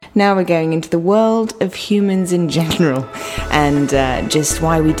Now we're going into the world of humans in general and just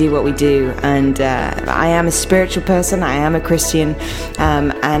why we do what we do. And I am a spiritual person, I am a Christian,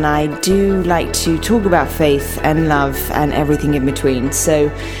 and I do like to talk about faith and love and everything in between. So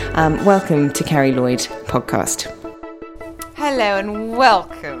welcome to Carrie Lloyd podcast. Hello and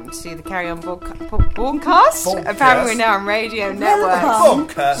welcome to the Carry On Broadcast. Apparently we're now on radio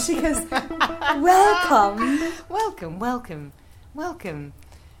network. She goes, welcome. Welcome.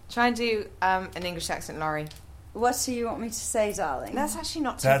 Try and do an English accent, Lori. What do you want me to say, darling? That's actually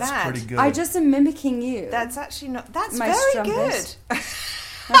not too bad. That's pretty good. I just am mimicking you. That's actually not... That's My very strumpet. good.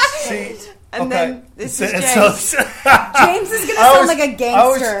 See, And then this is James. James is going to sound like a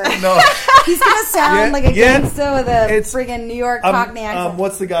gangster. He's going to sound like a gangster with a friggin' New York Cockney accent.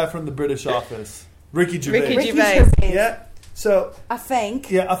 What's the guy from The British Office? Ricky Gervais. Ricky Gervais. Yeah. So I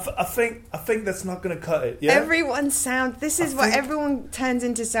think. Yeah, I think that's not going to cut it. Yeah. Everyone sounds. This is what everyone turns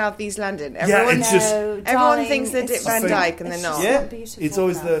into Southeast London. Everyone, it's just everyone thinks they're Dick Van Dyke and they're not. Yeah. Beautiful It's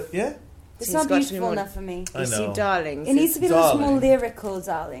always enough. It's not beautiful enough for me. I know. See, darling. It needs to be a little more lyrical,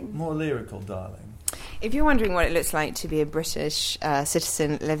 darling. More lyrical, darling. If you're wondering what it looks like to be a British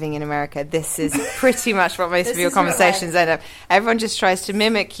citizen living in America, this is pretty much what most of your conversations end up. Everyone just tries to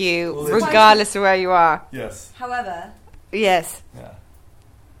mimic you, regardless of where you are. Yes. However, yes. Yeah.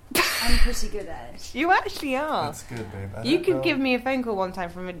 I'm pretty good at it. You actually are. That's good, babe. You could give me a phone call one time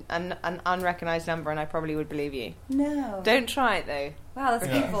from an unrecognised number and I probably would believe you. No. Don't try it though. Wow, that's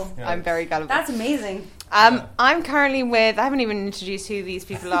beautiful. Yeah. I'm very gullible. That's amazing. I'm currently with, I haven't even introduced who these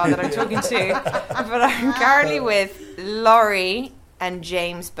people are that I'm talking to, but I'm currently with Lori and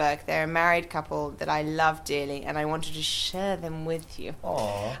James Burke. They're a married couple that I love dearly and I wanted to share them with you.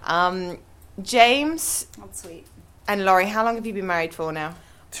 Aww. James. That's sweet. And Lori, how long have you been married for now?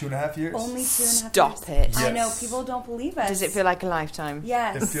 2.5 years. Only 2.5 years. Stop it. Yes. I know, people don't believe us. Does it feel like a lifetime?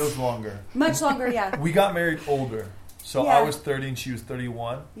 Yes. It feels longer. Much longer, yeah. We got married older. So Yeah. I was 30 and she was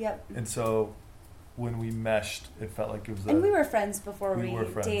 31. Yep. And so when we meshed, it felt like it was And we were friends before we were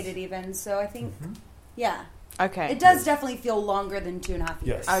friends. dated even, so I think, yeah. Okay. It does definitely feel longer than 2.5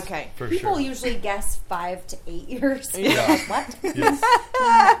 years. Yes. Okay. For People sure. usually guess 5 to 8 years. Yeah. Like, what? Yes.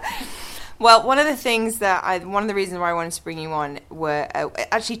 Well, one of the reasons why I wanted to bring you on were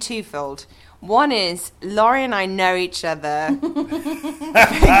actually twofold. One is Laurie and I know each other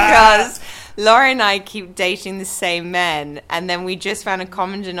because Laurie and I keep dating the same men, and then we just found a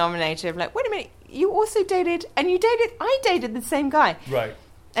common denominator of like, wait a minute, you also dated, and I dated the same guy. Right.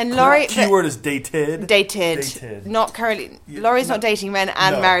 And Laurie... Keyword is dated. Dated. Not currently... Laurie's not dating men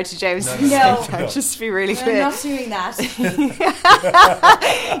and married to James. No. Just to be really I'm clear. not doing that.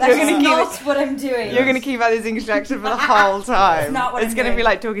 You're going to keep not what I'm doing. You're going to keep out this English accent for the whole time. It's not what It's I'm going to doing. be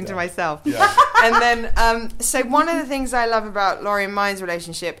like talking to myself. Yeah. And then, so one of the things I love about Laurie and mine's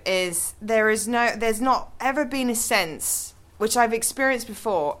relationship is there's not ever been a sense, which I've experienced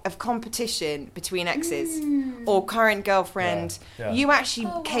before, of competition between exes or current girlfriend. Yeah. You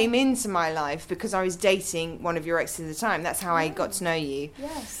actually came into my life because I was dating one of your exes at the time. That's how I got to know you.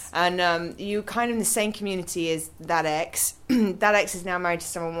 Yes. And you kind of in the same community as that ex. That ex is now married to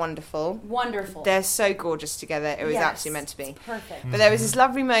someone wonderful. Wonderful. They're so gorgeous together. It was Yes. absolutely meant to be. Perfect. But there was this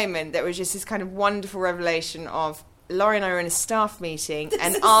lovely moment that was just this kind of wonderful revelation of Laurie and I were in a staff meeting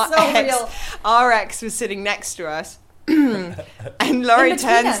and is our so real. ex was sitting next to us. And Laurie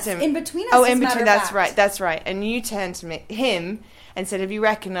turns to him. In between us. Oh, as a in matter between. of That's fact. right. That's right. And you turned to him and said, "Have you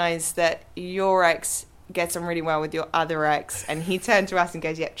recognised that your ex gets on really well with your other ex?" And he turned to us and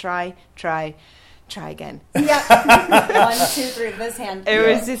goes, "Yeah, try again." Yeah. 1, 2, 3 with his hand. It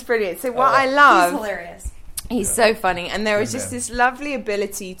was just brilliant. So what I love. He's hilarious. He's so funny, and there was Good just man. this lovely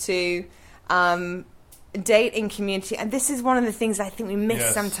ability to date in community, and this is one of the things I think we miss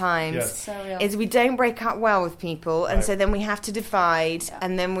Yes. sometimes. Yes. So real. Is we don't break up well with people, and Right. so then we have to divide,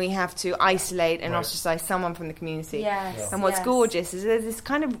 and then we have to isolate and Right. ostracize someone from the community. Yes. Yeah. And what's yes. gorgeous is there's this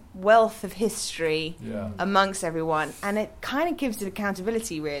kind of wealth of history Yeah. amongst everyone, and it kind of gives it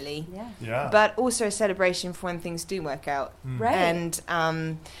accountability, really. Yeah. Yeah. But also a celebration for when things do work out. Right.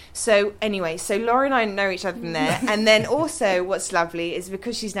 And so anyway, so Laura and I know each other from there. And then also what's lovely is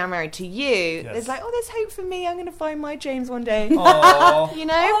because she's now married to you, Yes. there's like, oh, there's hope for me. I'm going to find my James one day. Aww. You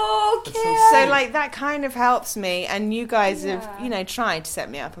know? Okay. That's So like that kind of helps me. And you guys have, Yeah. tried to set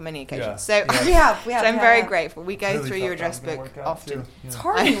me up on many occasions. Yeah. So, Yeah. We have. so I'm we very have. grateful. We go Really through thought your that address was gonna book work out, often. too. It's Yeah.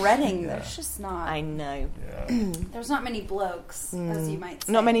 hard in Reading. Yeah. There's just not. I know. Yeah. There's not many blokes, as you might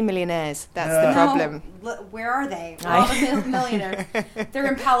say. Not many millionaires. That's Yeah. the No, problem. Where are they? All the millionaires. They're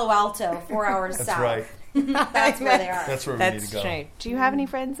in Palo Alto, 4 hours That's south. right. That's where they are. That's where we need to go. True. Do you have any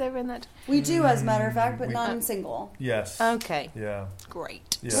friends over in that? We do, as a matter of fact, but non-single. Yes. Okay. Yeah.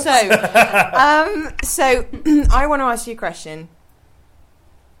 Great. Yeah. So, I want to ask you a question.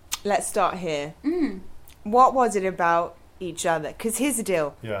 Let's start here. What was it about each other? Because here's the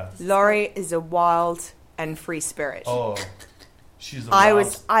deal. Yeah. Lori is a wild and free spirit. Oh, she's a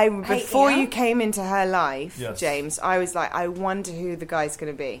wild. Before you came into her life, Yes. James, I was like, I wonder who the guy's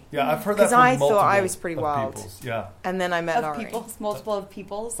going to be. Yeah, I've heard that from I thought multiple I was pretty of wild. peoples. Yeah. And then I met Of Lori. peoples, multiple of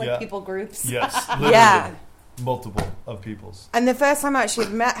peoples, like Yeah. people groups. Yes. Literally. Yeah. Multiple of peoples. And the first time I actually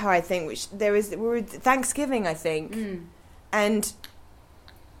had met her, I think, we were at Thanksgiving, I think, and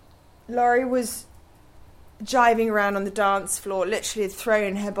Lori was jiving around on the dance floor, literally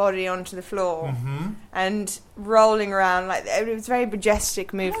throwing her body onto the floor and rolling around like it was very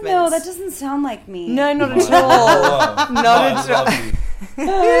majestic movements. No, that doesn't sound like me. No, not at all. Not at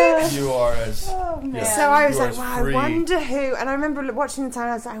all. You are as. man. So I was You are like, wow, free. I wonder who. And I remember watching the time.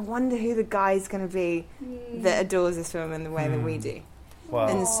 I was like, I wonder who the guy's going to be that adores this woman the way that we do. Wow.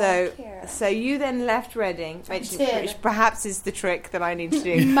 And so you then left Reading, which perhaps is the trick that I need to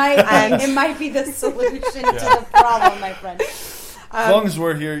do. It might be the solution to the problem, my friend. As long as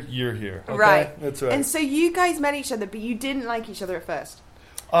we're here, you're here. Okay? Right. That's right. And so you guys met each other, but you didn't like each other at first.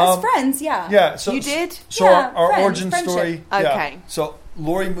 As friends, yeah. Yeah. So You did? So Yeah, our friends, origin friendship. story. Okay. Yeah. So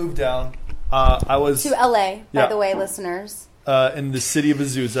Lori moved down. I was To LA, by Yeah. the way, listeners. in the city of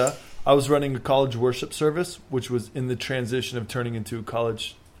Azusa. I was running a college worship service, which was in the transition of turning into a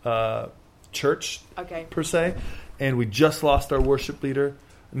college church, per se. And we just lost our worship leader.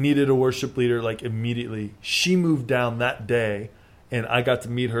 Needed a worship leader like immediately. She moved down that day, and I got to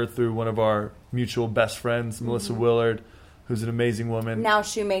meet her through one of our mutual best friends, Melissa Willard, who's an amazing woman. Now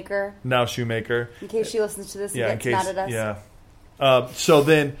Shoemaker. In case she listens to this and gets mad at us. Yeah. So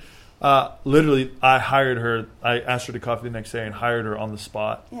then, literally, I hired her. I asked her to coffee the next day and hired her on the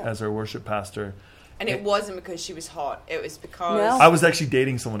spot as our worship pastor. And it wasn't because she was hot. It was because... No. I was actually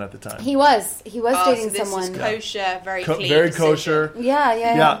dating someone at the time. He was dating so this someone. was kosher, very clean. Very decision. kosher.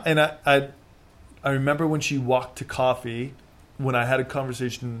 Yeah. And I remember when she walked to coffee, when I had a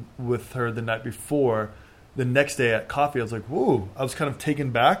conversation with her the night before, the next day at coffee, I was like, whoa. I was kind of taken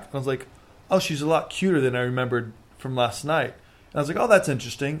back. I was like, oh, she's a lot cuter than I remembered from last night. And I was like, oh, that's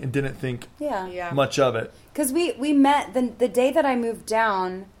interesting, and didn't think much of it. Because we met the day that I moved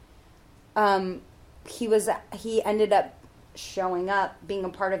down. He ended up showing up, being a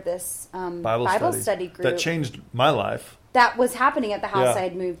part of this Bible study group that changed my life. That was happening at the house I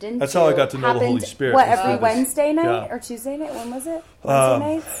had moved into. That's how I got to know the Holy Spirit. What, every Wednesday night or Tuesday night? When was it?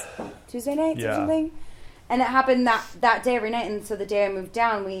 Tuesday nights or something. And it happened that day every night. And so the day I moved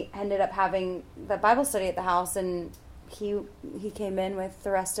down, we ended up having the Bible study at the house, and he came in with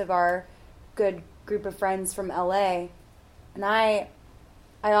the rest of our good group of friends from LA, and I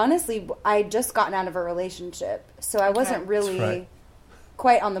honestly, I had just gotten out of a relationship, so I wasn't really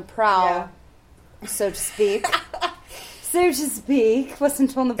quite on the prowl, so to speak.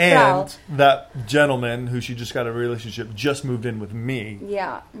 Wasn't on the prowl. And that gentleman who she just got a relationship just moved in with me.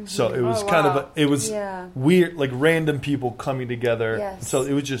 Yeah. So it was weird, like random people coming together. Yes. So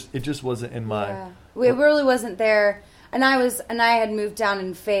it just wasn't in my. Yeah. It really wasn't there, and I had moved down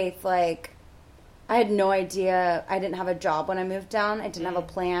in faith, like. I had no idea. I didn't have a job when I moved down. I didn't have a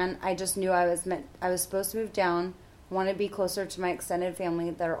plan. I just knew I was supposed to move down, wanted to be closer to my extended family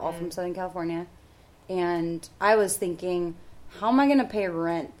that are all from Southern California. And I was thinking, how am I going to pay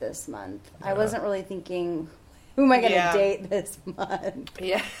rent this month? Yeah. I wasn't really thinking, who am I going to date this month?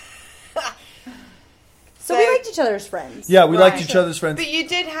 Yeah. So we liked each other as friends. Yeah, we liked each other's friends. But you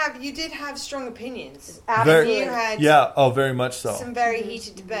did have strong opinions. Absolutely. You had very much so. Some very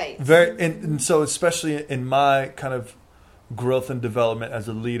heated debates. And so especially in my kind of growth and development as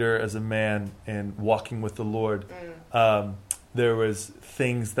a leader, as a man, and walking with the Lord, there was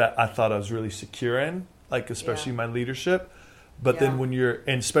things that I thought I was really secure in, like especially my leadership. But then when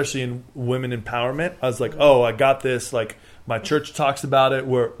and especially in women empowerment, I was like, oh, I got this. Like my church talks about it.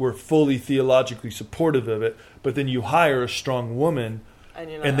 We're fully theologically supportive of it. But then you hire a strong woman,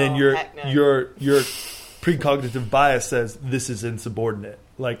 and then your precognitive bias says this is insubordinate.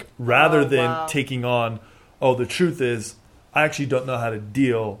 Like rather than taking on, the truth is, I actually don't know how to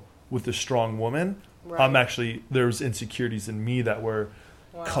deal with a strong woman. Right. There's insecurities in me that were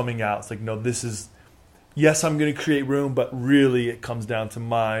coming out. It's like, no, this is. Yes, I'm going to create room, but really it comes down to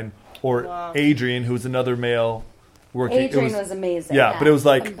mine. Or Adrian, who's another male working. Adrian was amazing. Yeah, but it was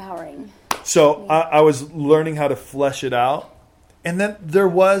like... empowering. So I was learning how to flesh it out. And then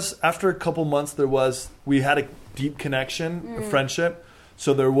after a couple months, we had a deep connection, a friendship.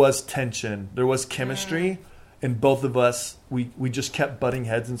 So there was tension. There was chemistry. And both of us, we just kept butting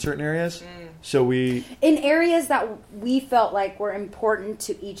heads in certain areas. So in areas that we felt like were important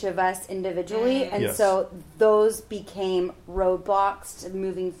to each of us individually. And so those became roadblocks to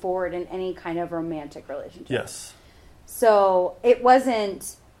moving forward in any kind of romantic relationship. Yes. So it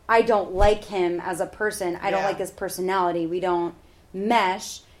wasn't, I don't like him as a person. I don't like his personality. We don't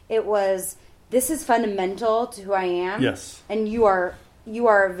mesh. It was, this is fundamental to who I am. Yes. And you are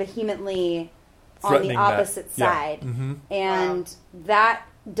vehemently on the opposite side. And that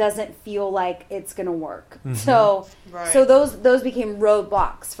doesn't feel like it's going to work. So those became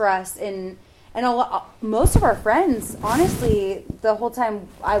roadblocks for us. And most of our friends, honestly, the whole time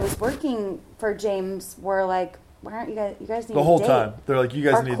I was working for James were like, why aren't you guys need to date? The whole time. They're like, you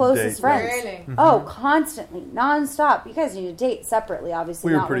guys need to date. Our closest friends. Really? Oh, constantly. Nonstop. You guys need to date separately,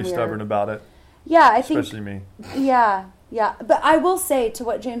 obviously. We were pretty stubborn about it. Yeah, I think. Especially me. Yeah. But I will say, to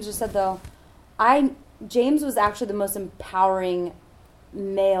what James just said, though, James was actually the most empowering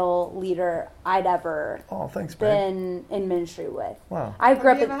male leader I'd ever been in ministry with. Wow. Have you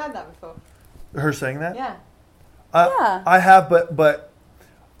ever had that before? Her saying that? Yeah. I have, but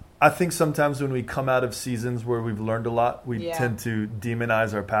I think sometimes when we come out of seasons where we've learned a lot, we tend to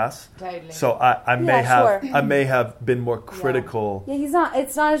demonize our past. Totally. So I may have been more critical. Yeah, he's not.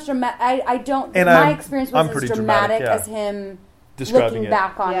 It's not as dramatic. I don't. And my experience was as dramatic as him looking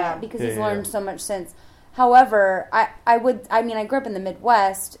back on it because he's learned so much since. However, I grew up in the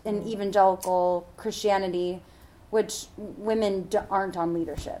Midwest in evangelical Christianity, which women aren't on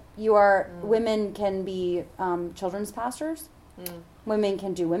leadership. Women can be children's pastors. Women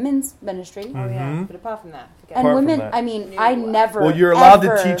can do women's ministry. Oh yeah, but apart from that, I never. Well, you're allowed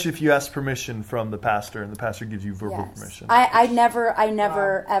to teach if you ask permission from the pastor, and the pastor gives you verbal permission. I never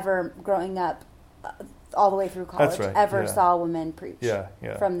ever growing up, all the way through college, saw a woman preach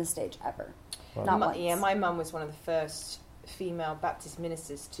from the stage ever. Wow. Not once. Yeah, my mum was one of the first female Baptist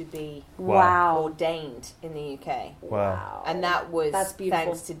ministers to be ordained in the UK. Wow. And that was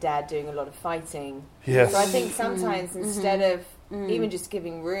thanks to Dad doing a lot of fighting. Yes. So I think sometimes instead of even just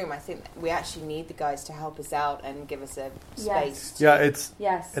giving room, I think we actually need the guys to help us out and give us a space.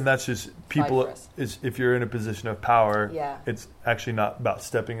 And that's just people. If you're in a position of power, it's actually not about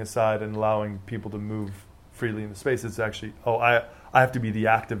stepping aside and allowing people to move freely in the space. It's actually, I have to be the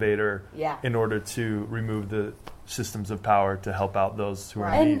activator in order to remove the systems of power to help out those who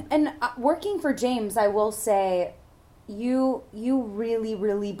are in need. And working for James, I will say, you really,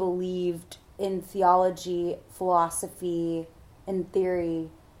 really believed in theology, philosophy, and theory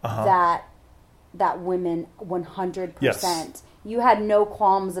that women 100%. Yes. You had no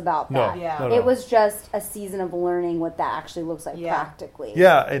qualms about that. No. It was just a season of learning what that actually looks like practically.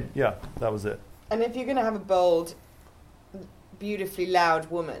 Yeah, that was it. And if you're going to have a bold, beautifully loud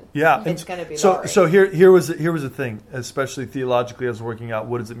woman, it's going to be so. Lori. So here was the thing, especially theologically, I was working out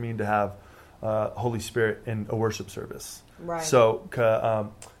what does it mean to have Holy Spirit in a worship service. Right. So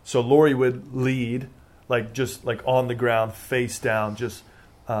Lori would lead, just on the ground, face down, just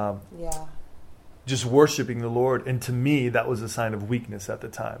worshiping the Lord, and to me that was a sign of weakness at the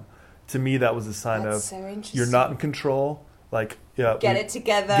time. To me that was a sign of you're not in control. Get it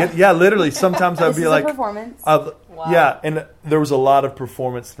together. Literally. Sometimes I'd be like, performance. And there was a lot of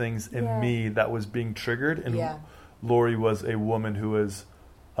performance things in me that was being triggered. And Lori was a woman who was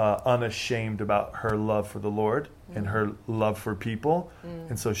unashamed about her love for the Lord and her love for people,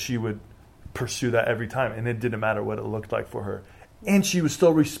 and so she would pursue that every time, and it didn't matter what it looked like for her. And she was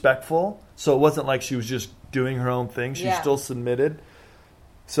still respectful, so it wasn't like she was just doing her own thing. She still submitted.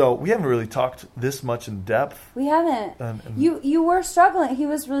 So we haven't really talked this much in depth. We haven't. You were struggling. He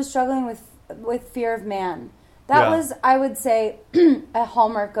was really struggling with fear of man. That was, I would say, a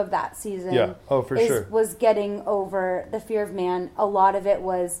hallmark of that season. Yeah. Oh, for sure. Was getting over the fear of man. A lot of it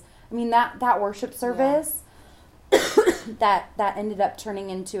was, that worship service that ended up turning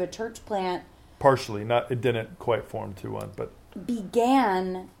into a church plant. Partially, it didn't quite form to one, but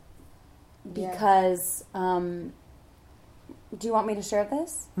began because. Do you want me to share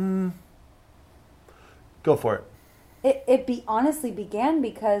this? Go for it. It honestly began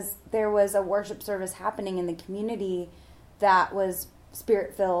because there was a worship service happening in the community that was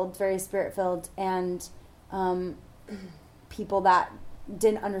spirit-filled, very spirit-filled, and people that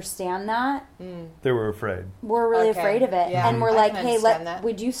didn't understand that. They were afraid. We're really afraid of it. Yeah. And we're like, hey,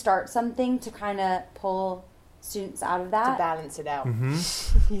 would you start something to kind of pull students out of that? To balance it out.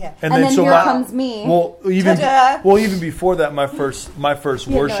 Yeah. And then here comes me. Well, even before that, my first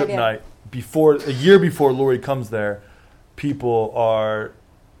worship night, a year before Lori comes there, people are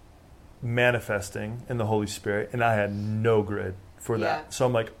manifesting in the Holy Spirit, and I had no grid for that. So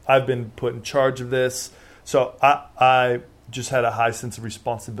I'm like, I've been put in charge of this. So I just had a high sense of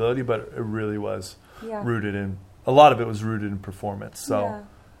responsibility, but it really was rooted in, a lot of it was rooted in performance. So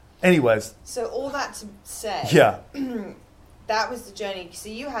anyways. So all that to say. Yeah. That was the journey. So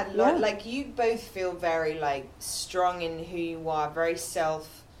you had, like, you both feel very, like, strong in who you are, very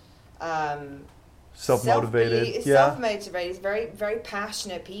self-motivated. Self-motivated, very, very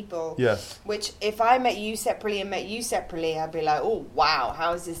passionate people. Yes. Which, if I met you separately and met you separately, I'd be like, oh, wow,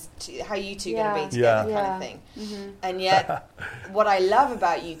 how is this, how are you two going to be together, kind of thing. Mm-hmm. And yet, what I love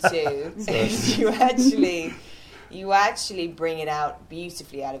about you two is you actually bring it out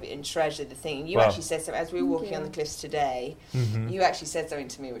beautifully out of it and treasure the thing. You actually said something, as we were walking on the cliffs today, you actually said something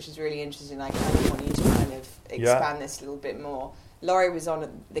to me, which is really interesting. I kind of want you to kind of expand this a little bit more. Laurie was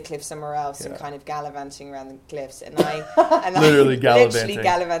on the cliff somewhere else and kind of gallivanting around the cliffs. And I literally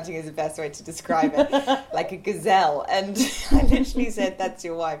gallivanting is the best way to describe it, like a gazelle. And I literally said, that's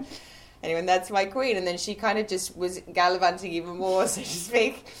your wife. Anyway, and that's my queen. And then she kind of just was gallivanting even more, so to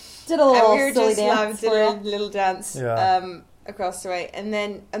speak. Did a little silly dance. Did a little dance across the way. And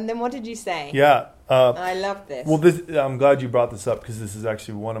then what did you say? Yeah. I love this. Well, I'm glad you brought this up because this is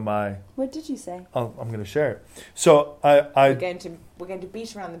actually one of my... What did you say? I'm going to share it. So we're going to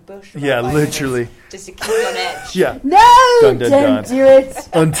beat around the bush. Yeah, literally. Just to keep on edge. Yeah. No, don't do it.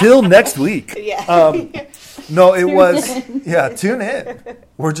 Until next week. Yeah. No, it was... Yeah, tune in.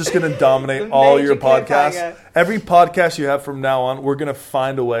 We're just going to dominate all your podcasts. Every podcast you have from now on, we're going to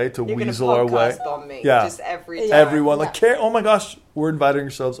find a way to weasel our way. On me. Yeah. Just every time. Everyone. Like, Carrie, oh my gosh, we're inviting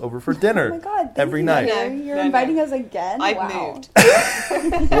ourselves over for dinner. Oh my God. Every night. You're inviting us again? I've moved.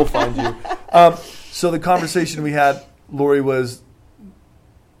 We'll find you. So the conversation we had, Lori was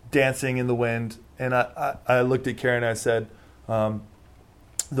dancing in the wind, and I looked at Carrie and I said,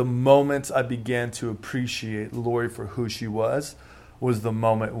 the moment I began to appreciate Lori for who she was the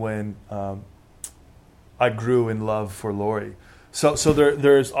moment when I grew in love for Lori. So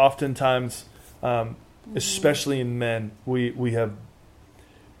there's oftentimes, especially in men, we have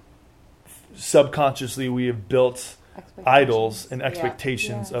subconsciously we have built idols and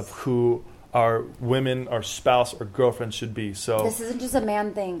expectations of who our women, our spouse, or girlfriend should be. So this isn't just a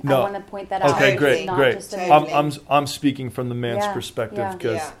man thing. No. I want to point that out. Okay, great. Totally. I'm speaking from the man's perspective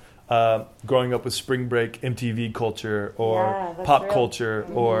because growing up with spring break MTV culture or pop culture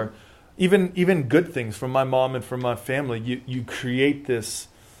or even good things from my mom and from my family, you create this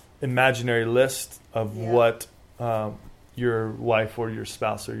imaginary list of what your wife or your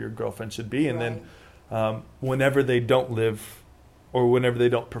spouse or your girlfriend should be, and then whenever they don't live or whenever they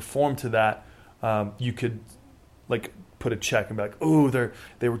don't perform to that, you could like put a check and be like, oh,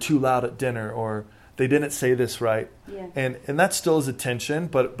 they were too loud at dinner, or they didn't say this right. And that still is attention,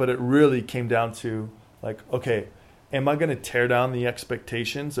 but it really came down to like, okay, am I going to tear down the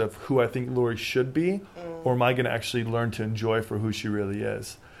expectations of who I think Lori should be, or am I going to actually learn to enjoy for who she really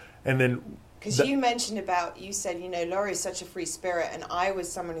is? And then because you mentioned you said, Lori is such a free spirit, and I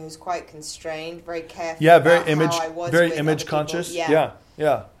was someone who was quite constrained, very careful. Yeah, very image conscious. Yeah.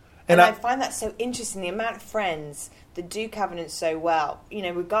 And I find that so interesting, the amount of friends that do covenant so well,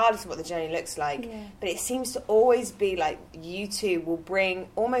 regardless of what the journey looks like. Yeah. But it seems to always be like you two will bring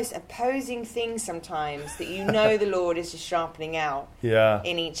almost opposing things sometimes that the Lord is just sharpening out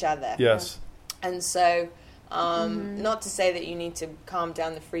in each other. Yes. And so... not to say that you need to calm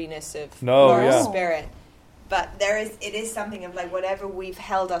down the freeness of Lori's spirit, but it is something of like whatever we've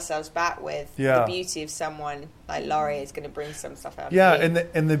held ourselves back with, the beauty of someone like Lori is going to bring some stuff out. Yeah,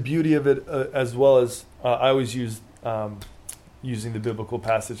 and the beauty of it, as well as I always use using the biblical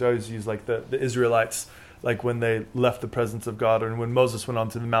passage. I always use like the Israelites, like when they left the presence of God, or when Moses went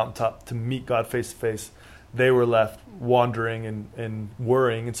onto the mountaintop to meet God face to face, they were left wandering and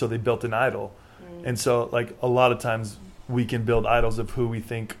worrying, and so they built an idol. And so, like, a lot of times we can build idols of who we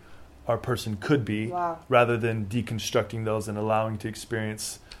think our person could be, rather than deconstructing those and allowing to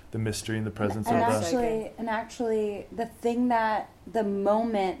experience the mystery and the presence of the... And actually, the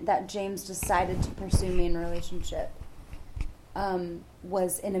moment that James decided to pursue me in a relationship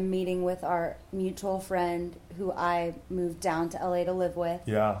was in a meeting with our mutual friend who I moved down to LA to live with.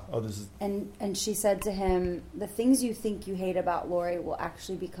 Yeah. And she said to him, the things you think you hate about Lori will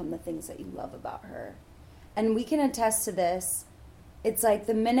actually become the things that you love about her. And we can attest to this. It's like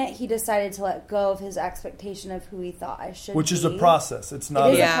the minute he decided to let go of his expectation of who he thought I should be. Which is a process. It's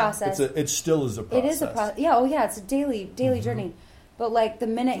not a process. It still is a process. It is a process. Yeah, it's a daily journey. But like the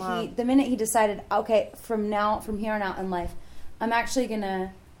minute he decided, okay, from here on out in life, I'm actually going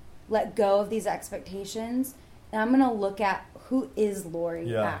to let go of these expectations, and I'm going to look at who is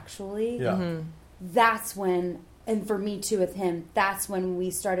Lori actually. Yeah. That's when And for me too with him, that's when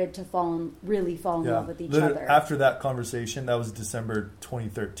we started to really fall in love with each other. After that conversation, that was December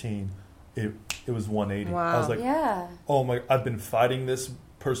 2013, it was 180. Wow. I was like, oh my, I've been fighting this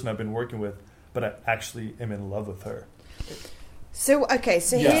person I've been working with, but I actually am in love with her. So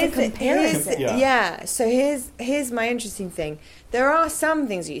here's my interesting thing. There are some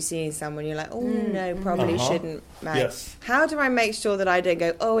things that you see in someone you're like, oh no, probably shouldn't marry. Yes. How do I make sure that I don't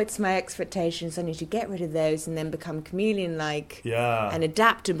go, oh, it's my expectations, I need to get rid of those and then become chameleon-like and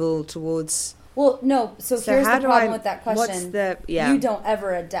adaptable towards... Well, no. So here's the problem with that question. You don't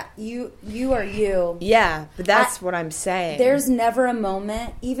ever adapt. You are you. Yeah, but that's what I'm saying. There's never a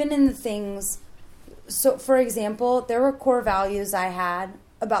moment, even in the things... So, for example, there were core values I had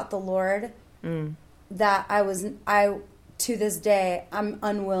about the Lord that I to this day, I'm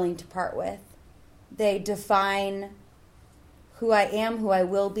unwilling to part with. They define who I am, who I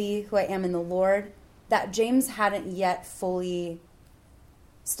will be, who I am in the Lord, that James hadn't yet fully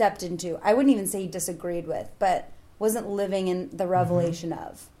stepped into. I wouldn't even say he disagreed with, but wasn't living in the revelation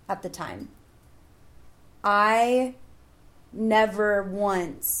of at the time. I never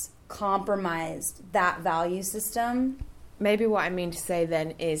once compromised that value system. Maybe what I mean to say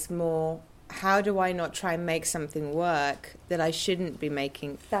then is more, how do I not try and make something work that I shouldn't be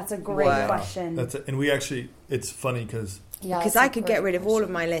making? That's a great question. And we actually, it's funny because I could get rid of all of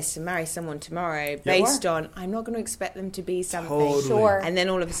my lists and marry someone tomorrow based on I'm not going to expect them to be something. Totally. Sure. And then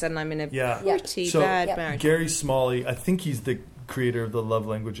all of a sudden I'm in a pretty bad marriage. Gary Smalley, I think he's the creator of the love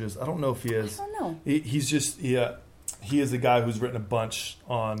languages. I don't know if he is. I don't know. He's just he is a guy who's written a bunch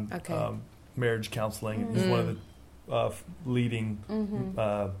on marriage counseling. He's one of the leading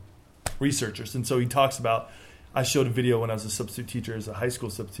researchers. And so he talks about, I showed a video when I was a substitute teacher, as a high school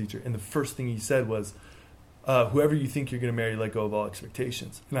substitute teacher, and the first thing he said was, whoever you think you're going to marry, let go of all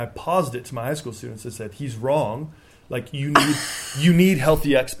expectations. And I paused it to my high school students and said, he's wrong. Like, you need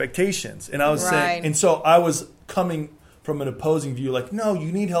healthy expectations. And I was saying, and so I was coming from an opposing view, like, no,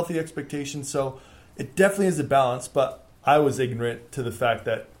 you need healthy expectations. So it definitely is a balance, but I was ignorant to the fact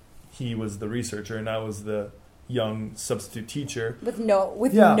that he was the researcher and I was the young substitute teacher with no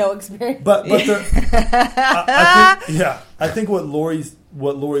experience. But I think what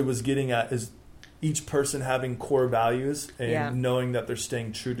Lori was getting at is each person having core values and knowing that they're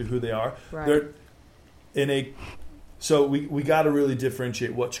staying true to who they are. Right. So we got to really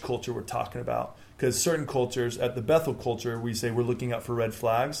differentiate which culture we're talking about, because certain cultures, at the Bethel culture, we say we're looking out for red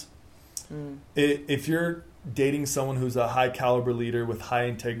flags. If you're dating someone who's a high caliber leader with high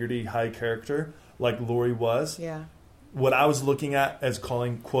integrity, high character, like Lori was, what I was looking at as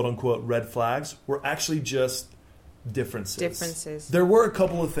calling quote unquote red flags were actually just differences. There were a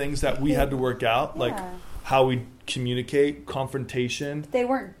couple of things that we had to work out, like how we communicate, confrontation. They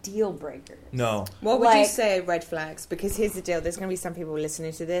weren't deal breakers. No. What would you say red flags? Because here's the deal. There's going to be some people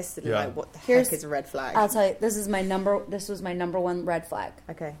listening to this that are like, what the heck is a red flag? I'll tell you, this was my number one red flag.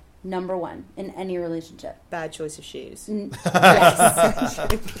 Okay. Number one in any relationship. Bad choice of shoes. Yes.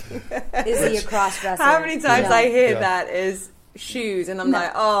 Is he a cross-dresser? How many times I hear that is shoes, and I'm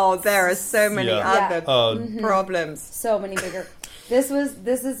like, oh, there are so many other problems. So many bigger. This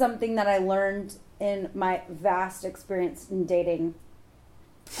is something that I learned in my vast experience in dating,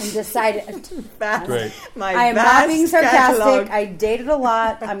 and decided. Great. I am not being sarcastic. Catalog. I dated a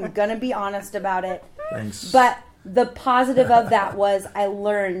lot. I'm gonna be honest about it. Thanks. But the positive of that was I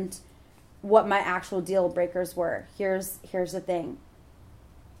learned what my actual deal breakers were. Here's the thing.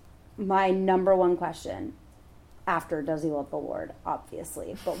 My number one question, after does he love the Lord,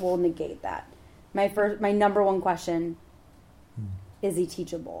 obviously, but we'll negate that. My number one question, is he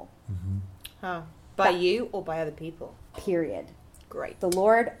teachable? By you or by other people? Period. Great. The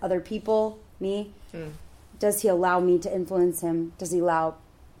Lord, other people, me. Does he allow me to influence him? Does he allow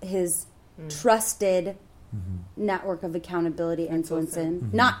his trusted network of accountability influence him?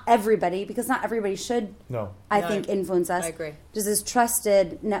 Not everybody, because not everybody should, I think, influence us. I agree. Does his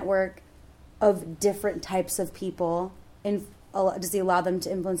trusted network of different types of people, does he allow them to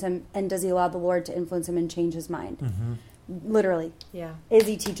influence him? And does he allow the Lord to influence him and change his mind? Literally. Yeah. Is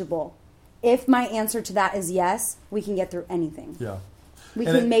he teachable? If my answer to that is yes, we can get through anything. Yeah. We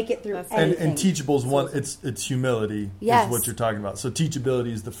can make it through anything. And teachable is one, it's humility is what you're talking about. So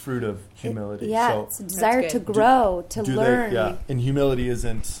teachability is the fruit of humility. It's a desire to grow, to learn. And humility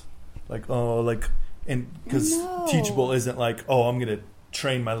isn't like, because teachable isn't like, I'm going to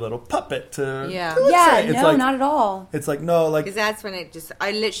train my little puppet to... Not at all. It's like, because that's when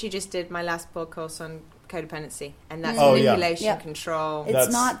I literally just did my last podcast on codependency, and that's manipulation, control.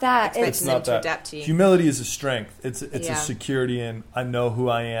 It's not that. Expecting them to adapt to you. Humility is a strength. It's a security in I know who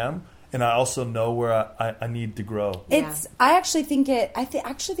I am, and I also know where I need to grow. I actually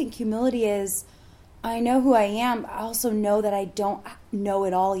think humility is, I know who I am. I also know that I don't know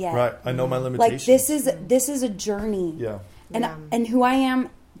it all yet. Right. I know my limitations. Like this is a journey. Yeah. And who I am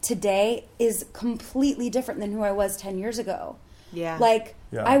today is completely different than who I was 10 years ago. Yeah.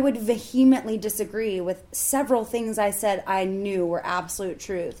 I would vehemently disagree with several things I said I knew were absolute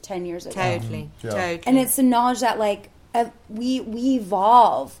truth 10 years ago. Totally. Totally. And it's to acknowledge that we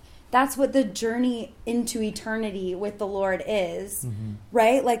evolve. That's what the journey into eternity with the Lord is,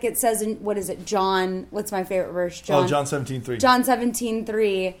 right? Like it says in, what is it, John, what's my favorite verse? John 17:3. John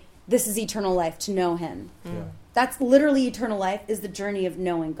 17:3, this is eternal life, to know him. Yeah. That's literally eternal life, is the journey of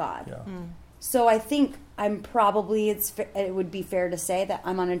knowing God. Yeah. So I think I'm probably, it would be fair to say that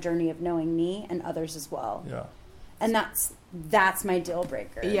I'm on a journey of knowing me and others as well. Yeah. And that's my deal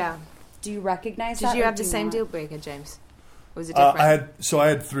breaker. Yeah. Do you recognize that? Did you have the same deal breaker, James? Or was it different? I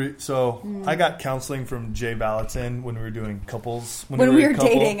had three. So I got counseling from Jay Ballatin when we were doing couples. When we were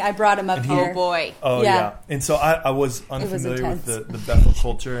dating, I brought him up here. Oh boy. Oh yeah. And so I was unfamiliar with the Bethel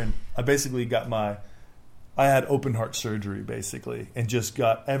culture, and I basically got I had open heart surgery basically, and just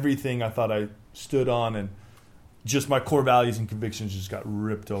got everything I thought I stood on, and just my core values and convictions just got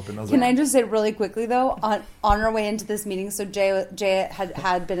ripped open. I just say really quickly though, on our way into this meeting, so Jay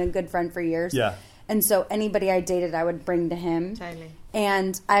had been a good friend for years. Yeah. And so anybody I dated, I would bring to him. Totally.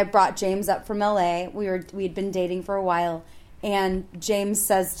 And I brought James up from LA. We'd been dating for a while, and James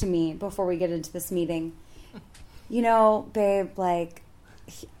says to me before we get into this meeting, you know, babe, like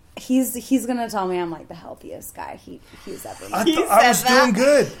he's gonna tell me I'm like the healthiest guy he's ever met. I was doing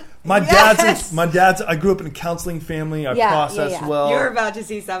good. My dad's. I grew up in a counseling family. I processed well. You're about to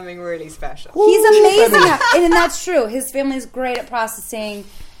see something really special. He's amazing, and that's true. His family's great at processing.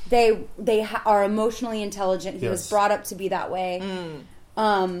 They are emotionally intelligent. He was brought up to be that way.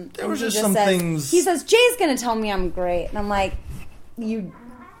 There were just some things. He says, Jay's going to tell me I'm great. And I'm like, you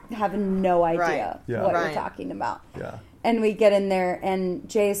have no idea what you're talking about. Yeah. And we get in there, and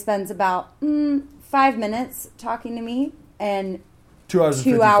Jay spends about 5 minutes talking to me, and 2 hours,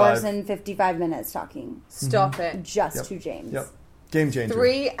 2 hours and 55 minutes talking. Stop it. Just to James. Yep. Game changer.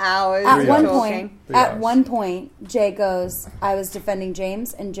 3 hours. At one point, Jay goes, I was defending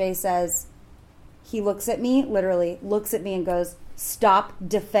James, and Jay says, he looks at me, literally looks at me and goes, stop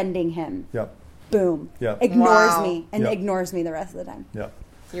defending him. Yep. Boom. Yep. Ignores me and ignores me the rest of the time. Yep.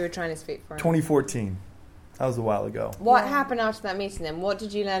 You were trying to speak for him. 2014. That was a while ago. What happened after that meeting then? What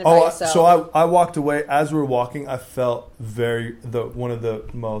did you learn about yourself? So I walked away. As we were walking, I felt I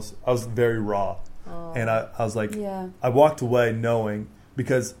was very raw. Oh. And I was like, I walked away knowing,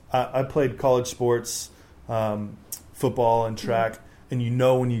 because I played college sports, football and track, and you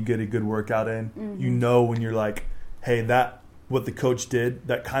know when you get a good workout in, you know when you're like, hey, what the coach did,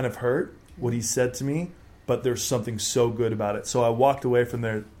 that kind of hurt, what he said to me, but there's something so good about it. So I walked away from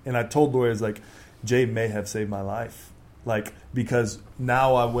there, and I told Lori, I was like, Jay may have saved my life. Like, because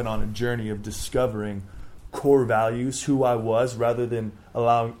now I went on a journey of discovering core values, who I was, rather than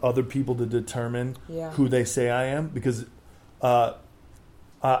allowing other people to determine who they say I am. Because I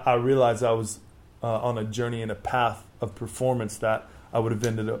realized I was on a journey and a path of performance that I would have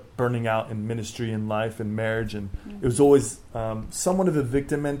ended up burning out in ministry and life and marriage. And it was always somewhat of a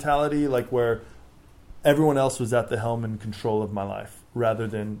victim mentality, like where everyone else was at the helm and control of my life rather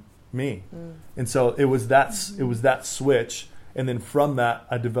than me. And so it was that switch. And then from that,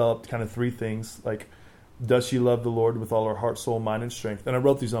 I developed kind of three things, like, does she love the Lord with all her heart, soul, mind, and strength? And I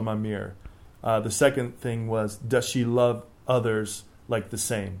wrote these on my mirror. The second thing was, does she love others like the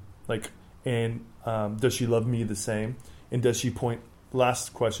same? And does she love me the same? And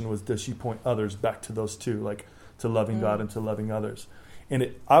last question was, does she point others back to those two, like to loving God and to loving others?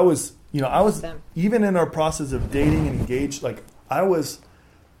 And I was even in our process of dating and engaged, like I was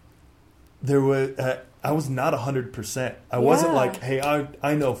not 100%. I wasn't like, hey,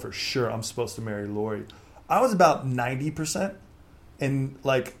 I know for sure I'm supposed to marry Lori. I was about 90%, and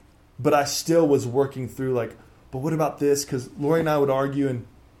but I still was working through but what about this? Because Lori and I would argue, and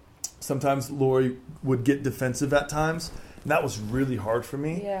sometimes Lori would get defensive at times. And that was really hard for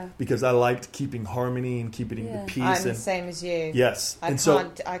me because I liked keeping harmony and keeping the peace. I'm the same as you. Yes. I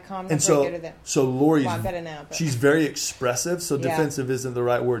can't. I'm very good at it. So Lori's, I'm better now, but. She's very expressive. So defensive isn't the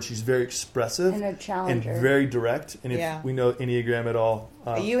right word. She's very expressive and a challenger and very direct. And if we know Enneagram at all,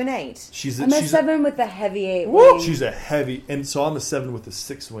 are you an 8? I'm a 7 with a heavy 8 wing. She's a heavy, and so I'm a 7 with a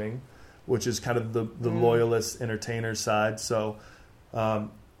 6 wing, which is kind of the loyalist entertainer side. So.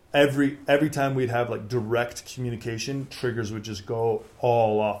 Every time we'd have direct communication, triggers would just go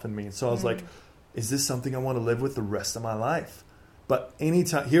all off in me. So I was like, is this something I want to live with the rest of my life? But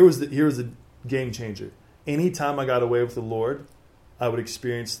anytime, here was a game changer. Anytime I got away with the Lord, I would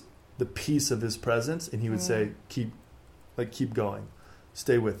experience the peace of his presence, and he would say, keep going.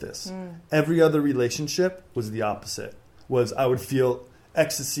 Stay with this. Every other relationship was the opposite. I would feel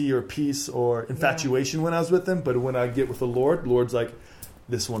ecstasy or peace or infatuation when I was with him, but when I get with the Lord's like,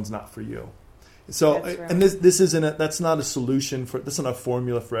 this one's not for you. So, and this isn't that's not a solution that's not a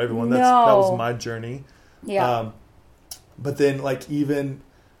formula for everyone. That was my journey. Yeah. But then, like, even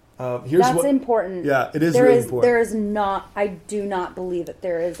that's important. Yeah, it is really important. There is not. I do not believe that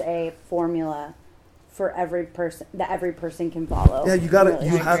there is a formula for every person that every person can follow. Yeah,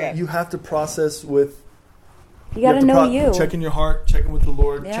 you have to process with. You got to know you. Checking your heart, checking with the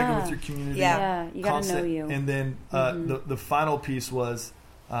Lord, checking with your community. Yeah, you got to know you. And then the final piece was,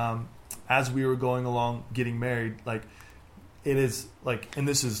 as we were going along, getting married, like, it is like, and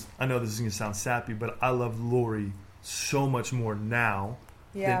this is, I know this is going to sound sappy, but I love Lori so much more now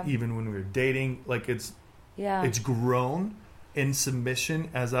than even when we were dating. Like, it's grown in submission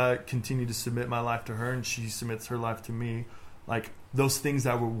as I continue to submit my life to her and she submits her life to me. Like, those things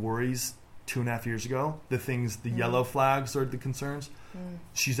that were worries 2.5 years ago, the yellow flags or the concerns,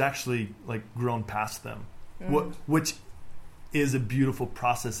 she's actually, like, grown past them, which is a beautiful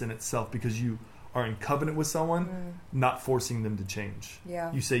process in itself, because you are in covenant with someone, not forcing them to change.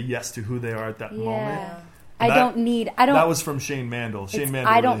 Yeah. You say yes to who they are at that moment. That was from Shane Mandel.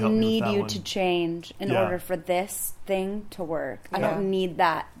 I don't need you to change in order for this thing to work. I don't need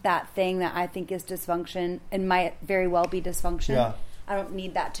that thing that I think is dysfunction and might very well be dysfunction. Yeah. I don't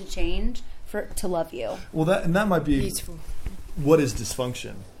need that to change to love you. Well, that might be beautiful. What is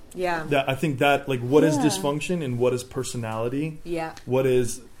dysfunction? Yeah. I think that, like, what is dysfunction and what is personality? Yeah. What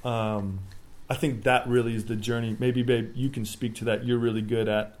is I think that really is the journey. Maybe, babe, you can speak to that. You're really good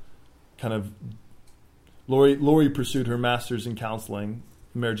at kind of Lori pursued her master's in counseling,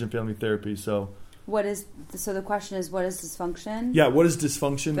 marriage and family therapy. So the question is, what is dysfunction? Yeah, what is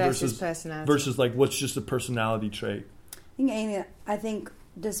dysfunction versus personality? Versus, like, what's just a personality trait? I think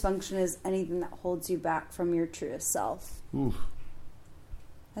dysfunction is anything that holds you back from your truest self. Oof.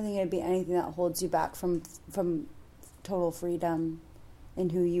 I think it'd be anything that holds you back from total freedom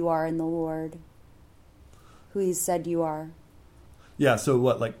in who you are in the Lord, who He said you are. Yeah, so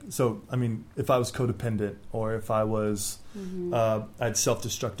what, like, I mean, if I was codependent, or if I was, I had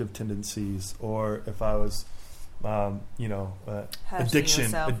self-destructive tendencies, or if I was,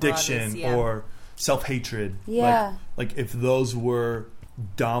 addiction, or self-hatred. Yeah. Like if those were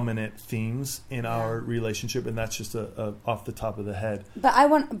dominant themes in our relationship, and that's just a off the top of the head. But I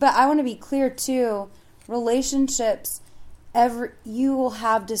want to be clear too. Relationships, you will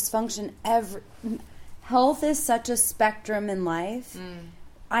have dysfunction. Health is such a spectrum in life.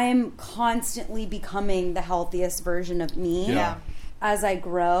 I am constantly becoming the healthiest version of me as I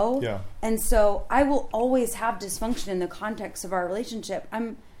grow. Yeah. And so I will always have dysfunction in the context of our relationship.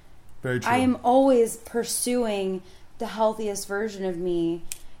 Very true. I am always pursuing the healthiest version of me,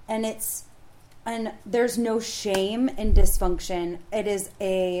 and there's no shame in dysfunction.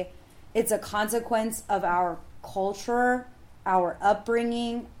 It's a consequence of our culture, our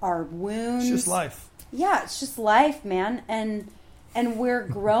upbringing, our wounds. It's just life. Yeah, it's just life, man, and we're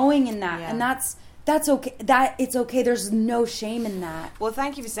growing in that, and that's okay. It's okay. There's no shame in that. Well,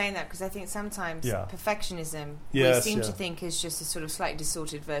 thank you for saying that, because I think sometimes perfectionism we seem to think is just a sort of slightly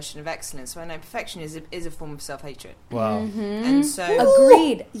distorted version of excellence. Well, no, perfection is a form of self-hatred. Wow. And so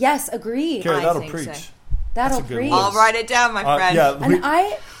agreed. Yes, agreed. Carrie, that'll preach. So. That'll preach. I'll write it down, my friend. And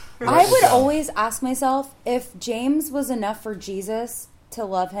I would always ask myself, if James was enough for Jesus to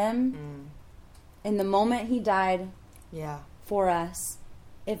love him in the moment he died for us,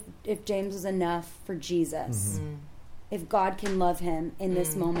 if James was enough for Jesus, if God can love him in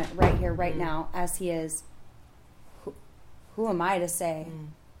this moment right here, right now, as he is, who am I to say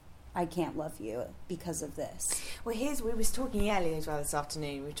I can't love you because of this? Well, we was talking earlier as well this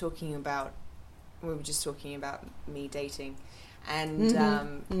afternoon. We were just talking about me dating, and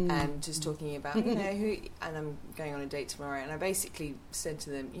just talking about who. And I'm going on a date tomorrow, and I basically said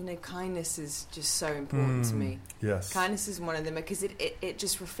to them, kindness is just so important to me. Yes, kindness is one of them, because it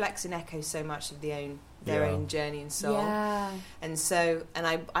just reflects and echoes so much of their own journey and soul. Yeah. And so, and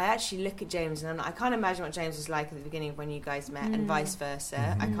I actually look at James, and I can't imagine what James was like at the beginning of when you guys met, and vice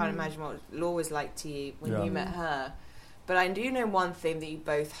versa. I can't imagine what Laura was like to you when you met her. But I do know one thing, that you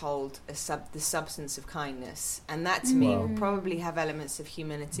both hold the substance of kindness, and that to me will probably have elements of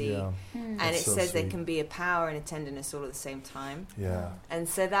humility. Yeah. And that's it says there can be a power and a tenderness all at the same time. Yeah. And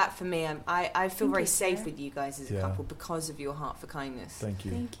so that for me, I feel very safe with you guys as a couple because of your heart for kindness. Thank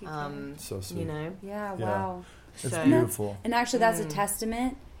you. Thank you. So sweet. Yeah. Wow. It's beautiful. And actually, that's a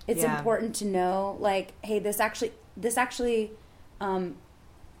testament. It's important to know, like, hey, this actually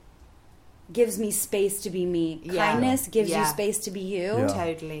gives me space to be me. Kindness gives you space to be you.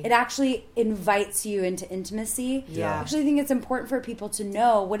 Totally. It actually invites you into intimacy. I actually think it's important for people to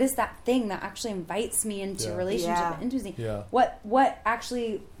know, what is that thing that actually invites me into relationship and intimacy. What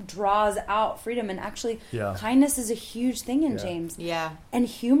actually draws out freedom. And actually, kindness is a huge thing in James. And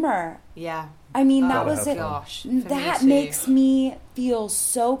humor. I mean, that was it. Gosh, that makes me feel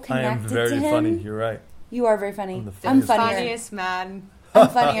so connected to him. I am very funny. You're right. You are very funny. I'm funnier. Funniest man. I'm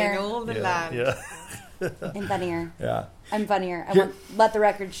funnier. In all the land. I'm funnier. Yeah. I'm funnier. I want let the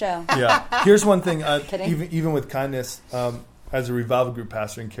record show. Yeah. Here's one thing. Even with kindness, as a revival group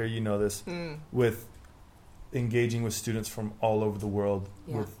pastor, and Carrie, you know this, with engaging with students from all over the world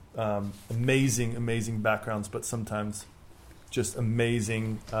with amazing backgrounds, but sometimes just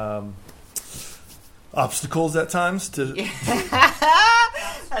amazing obstacles at times to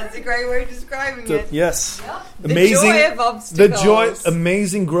that's a great way of describing it. Yes. Amazing, the joy of obstacles.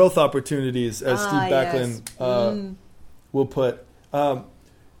 Amazing growth opportunities, as Steve Backlund will put.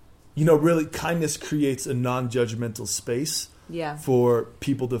 Really, kindness creates a non-judgmental space for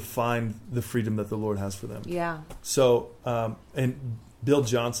people to find the freedom that the Lord has for them. So, and Bill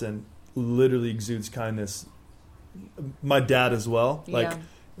Johnson literally exudes kindness. My dad as well. Like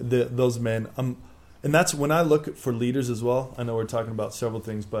those men. And that's when I look for leaders as well. I know we're talking about several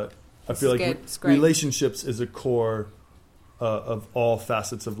things, but I feel like relationships is a core of all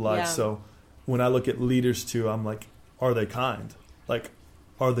facets of life. So when I look at leaders too, I'm like, are they kind? Like,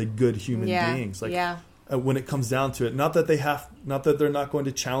 are they good human beings? Like, when it comes down to it, not that they're not going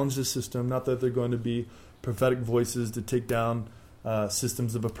to challenge the system, not that they're going to be prophetic voices to take down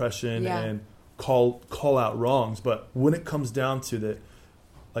systems of oppression and call out wrongs, but when it comes down to that,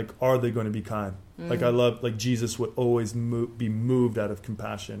 like, are they going to be kind? Like, I love, like, Jesus would always be moved out of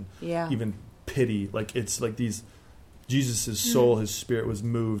compassion, even pity. Like, it's like Jesus' soul, his spirit was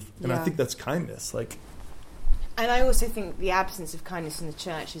moved. And I think that's kindness. Like, and I also think the absence of kindness in the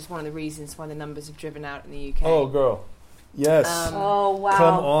church is one of the reasons why the numbers have driven out in the UK. Oh, girl. Yes. Oh, wow.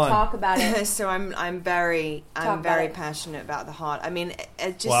 Come on. Talk about it. So I'm very passionate about the heart. I mean,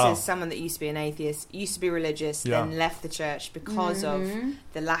 just as someone that used to be an atheist, used to be religious, then left the church because of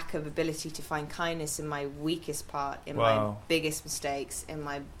the lack of ability to find kindness in my weakest part, in my biggest mistakes, in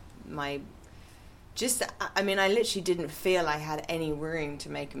my I literally didn't feel I had any room to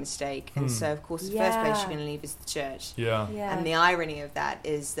make a mistake. And so, of course, the first place you're going to leave is the church. And the irony of that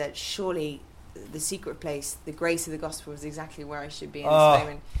is that surely the secret place, the grace of the gospel, is exactly where I should be in this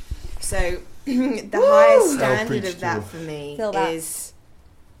moment. So the highest standard of that for me is...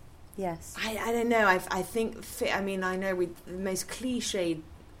 Yes. I don't know. I think... I know with the most cliched,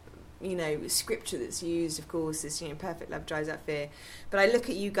 scripture that's used, of course, is, perfect love drives out fear. But I look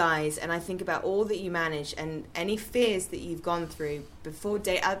at you guys and I think about all that you manage and any fears that you've gone through before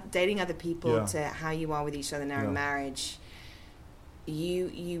dating other people to how you are with each other now in marriage.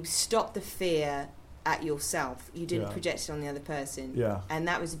 You stopped the fear at yourself. You didn't project it on the other person. And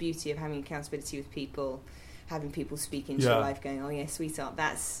that was the beauty of having accountability with people, having people speak into your life, going, "Oh yeah, sweetheart,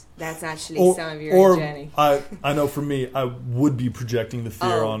 that's actually some of your own journey." I know for me, I would be projecting the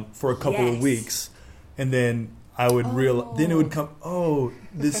fear on for a couple of weeks, and then I would realize. Then it would come. Oh,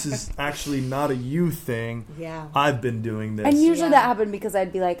 this is actually not a you thing. I've been doing this, and usually that happened because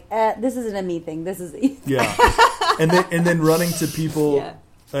I'd be like, "This isn't a me thing. This is a you thing." and then running to people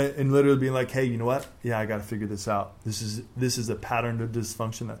and literally being like, "Hey, you know what? Yeah, I got to figure this out. This is a pattern of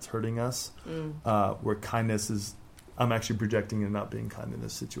dysfunction that's hurting us. Where kindness is, I'm actually projecting and not being kind in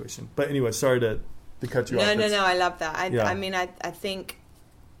this situation." But anyway, sorry to cut you off. No, I love that.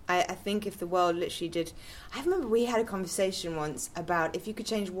 I think if the world literally did... I remember we had a conversation once about if you could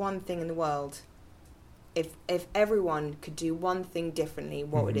change one thing in the world, if everyone could do one thing differently,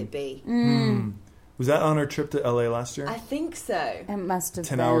 what would it be? Was that on our trip to LA last year? I think so. It must have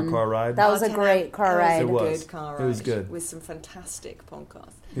 10-hour car ride. That was a great car ride. It was a good car ride. It was good. With some fantastic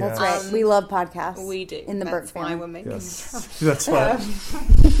podcasts. That's right. We love podcasts. We do. In the Burke family. That's why we're making them. That's fine.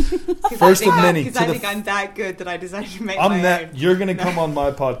 First of many. Because I think I'm that good that I decided to make my own. You're going to come on my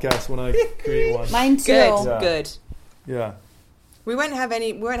podcast when I create one. Mine too. Good. Yeah. We won't have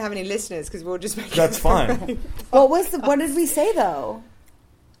any listeners because we'll just make That's fine. What did we say though?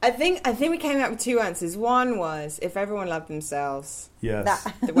 I think we came up with two answers. One was if everyone loved themselves. Yes.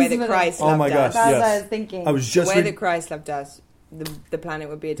 The way that Christ loved us. Oh my gosh, That's what I was thinking. I was just the way that Christ loved us, the planet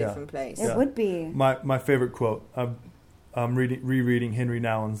would be a different place. It would be. My favorite quote. I'm rereading Henry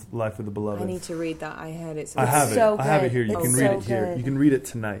Nouwen's Life of the Beloved. I need to read that. I heard it. I have so it. I have it here. You can read it here. Good. You can read it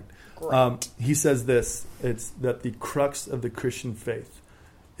tonight. He says this. It's that the crux of the Christian faith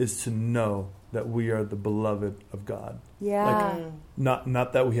is to know that we are the beloved of God. Yeah. Like,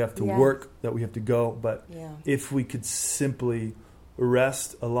 not that we have to work, that we have to go, but if we could simply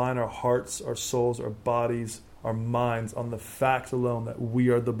rest, align our hearts, our souls, our bodies, our minds on the fact alone that we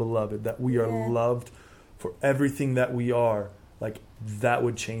are the beloved, that we are loved for everything that we are, like that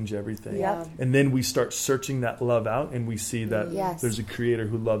would change everything. Yep. And then we start searching that love out and we see that there's a creator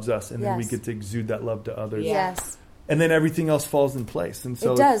who loves us, and then we get to exude that love to others. Yes. And then everything else falls in place. And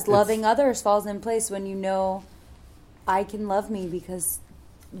so it does. Loving others falls in place when you know I can love me because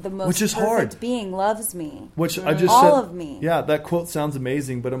the most which is perfect hard. being loves me. Which I just all said, of me. Yeah, that quote sounds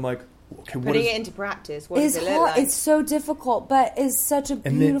amazing, but I'm like, okay, putting it into practice. What does it look like? It's so difficult, but it's such a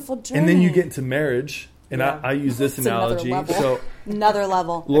beautiful journey. And then you get into marriage, and I use this analogy. Another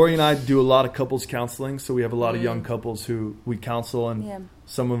level. Lori and I do a lot of couples counseling, so we have a lot of young couples who we counsel, and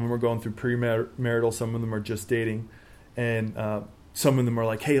some of them are going through premarital, some of them are just dating, and some of them are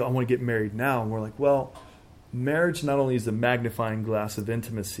like, hey, I want to get married now. And we're like, well, marriage not only is a magnifying glass of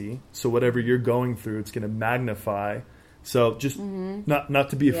intimacy, so whatever you're going through, it's going to magnify. So just not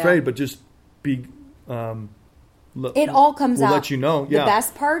to be afraid, but just be... it all comes out. We'll let you know. The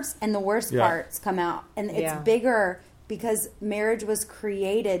best parts and the worst parts come out. And it's bigger because marriage was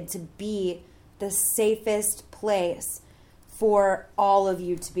created to be the safest place for all of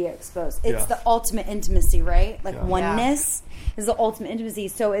you to be exposed. It's the ultimate intimacy, right? Like oneness is the ultimate intimacy.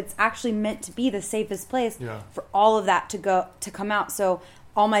 So it's actually meant to be the safest place for all of that to come out. So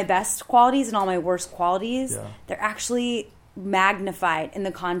all my best qualities and all my worst qualities, they're actually magnified in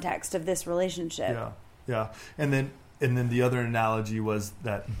the context of this relationship. Yeah. And then the other analogy was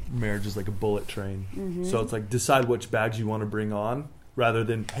that marriage is like a bullet train. Mm-hmm. So it's like decide which bags you want to bring on rather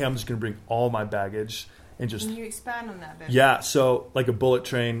than, hey, I'm just going to bring all my baggage and just... Can you expand on that bit? Yeah. So like a bullet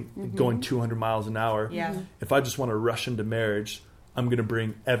train going 200 miles an hour. Yeah. If I just want to rush into marriage, I'm going to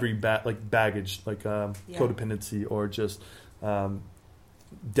bring every baggage, like codependency or just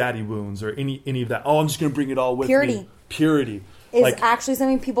daddy wounds or any of that. Oh, I'm just going to bring it all with me. Purity. Is actually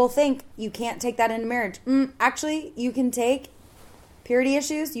something people think you can't take that into marriage. Actually, you can take purity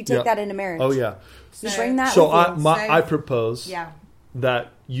issues. You take that into marriage. Oh yeah. You bring that. So I propose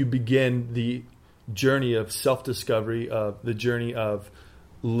that you begin the journey of self-discovery, of the journey of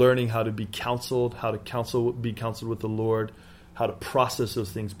learning how to be counseled, how to be counseled with the Lord, how to process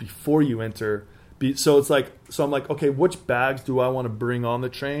those things before you enter. So I'm like, okay, which bags do I want to bring on the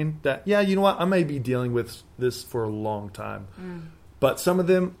train? That, you know what, I may be dealing with this for a long time. But some of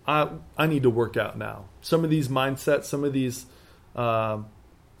them I need to work out now. Some of these mindsets, some of these, I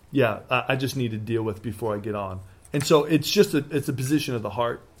just need to deal with before I get on. And so it's a position of the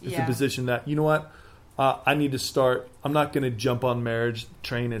heart. It's a position that, you know what, I need to start. I'm not going to jump on marriage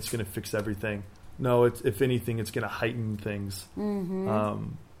train and it's going to fix everything. No, if anything, it's going to heighten things.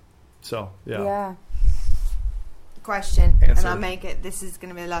 So, yeah. Question, and I'll make it, this is going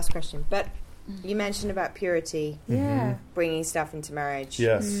to be the last question, but you mentioned about purity, bringing stuff into marriage.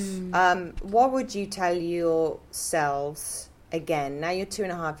 Yes. What would you tell yourselves, again, now you're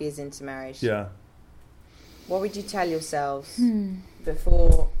 2.5 years into marriage. Yeah. What would you tell yourselves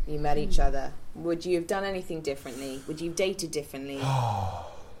before you met each other? Would you have done anything differently? Would you have dated differently?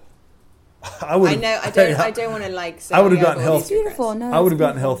 I don't want to say. I would have gotten healthy. Beautiful. No, I would have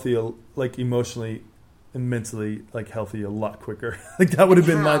gotten healthy, like emotionally and mentally, like healthy a lot quicker. Like that would have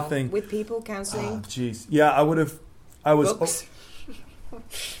been my thing. With people counseling. Oh, jeez. Yeah, I would have. Books.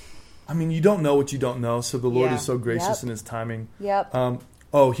 I mean, you don't know what you don't know, so the Lord is so gracious in His timing. Yep.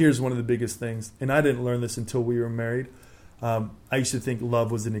 Here's one of the biggest things, and I didn't learn this until we were married. I used to think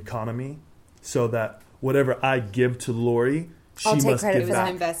love was an economy, so that whatever I give to Lori, she must give back.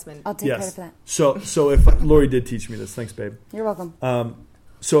 Investment. I'll take credit for that. So if Lori did teach me this, thanks, babe. You're welcome.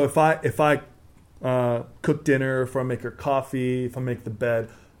 So if I cook dinner, if I make her coffee, if I make the bed,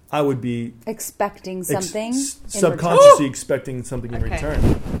 I would be expecting something, subconsciously expecting something in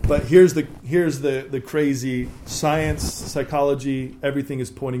return. But here's the crazy science, psychology. Everything is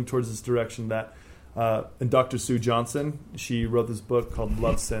pointing towards this direction. That and Dr. Sue Johnson, she wrote this book called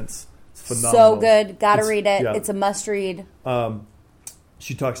Love Sense. It's phenomenal. So good. Gotta read it. Yeah. It's a must read.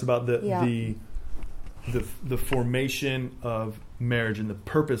 She talks about the formation of marriage, and the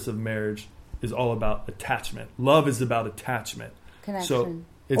purpose of marriage is all about attachment. Love is about attachment. Connection.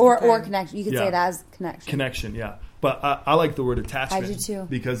 Or connection. You could say it as connection. Connection, yeah. But I like the word attachment. I do too.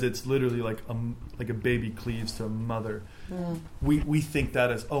 Because it's literally like a baby cleaves to a mother. we think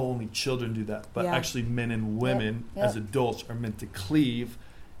that as, only children do that. But actually men and women as adults are meant to cleave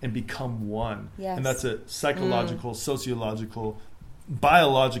and become one. Yes. And that's a psychological, sociological,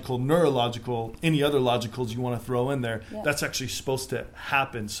 biological, neurological, any other logicals you want to throw in there. Yeah. That's actually supposed to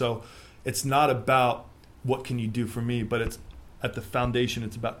happen. So it's not about what can you do for me, but it's at the foundation,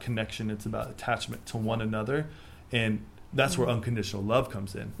 it's about connection. It's about attachment to one another. And that's where unconditional love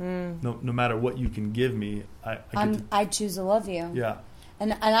comes in. No matter what you can give me, I choose to love you. Yeah.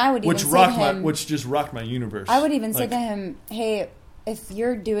 And I would even say to him, which just rocked my universe. I would even say to him, hey, if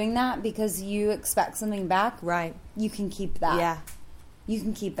you're doing that because you expect something back, right, you can keep that. Yeah, you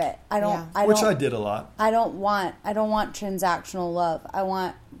can keep it. Which I did a lot. I don't want transactional love. I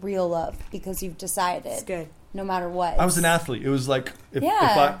want real love because you've decided. It's good. No matter what. I was an athlete. It was like if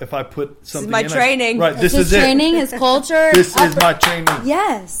I put something. This is my training. This is training. His culture. This is my training.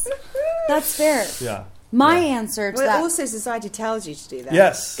 Yes, that's fair. Yeah. My answer to that. Also, society tells you to do that.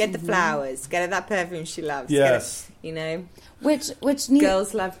 Yes. Get the flowers. Get her that perfume she loves. Yes. Which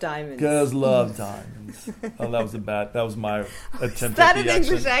girls love diamonds. Girls love diamonds. That was my attempt at the an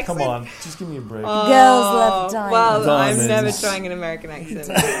English accent. Come on, just give me a break. Girls love diamonds. Well, diamonds. I'm never trying an American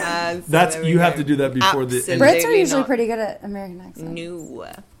accent. That's you have to do that before the. Brits are usually pretty good at American accents. No.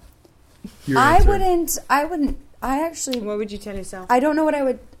 I wouldn't. I actually. What would you tell yourself? I don't know what I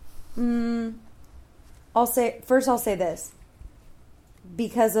would. I'll say this.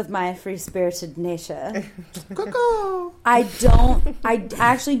 Because of my free-spirited nature, I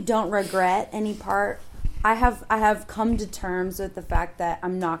actually don't regret any part. I have come to terms with the fact that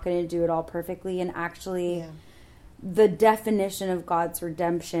I'm not going to do it all perfectly, and actually, the definition of God's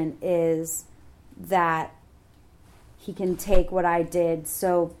redemption is that He can take what I did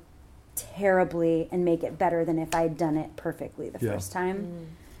so terribly and make it better than if I had done it perfectly the first time.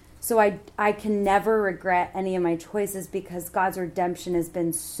 So I can never regret any of my choices because God's redemption has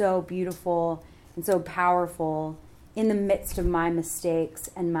been so beautiful and so powerful in the midst of my mistakes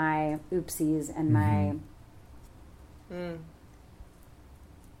and my oopsies and my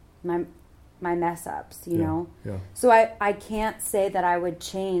mess ups, you know? Yeah. So I can't say that I would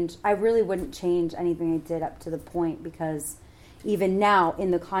change. I really wouldn't change anything I did up to the point because even now in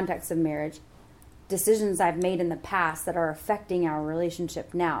the context of marriage, decisions I've made in the past that are affecting our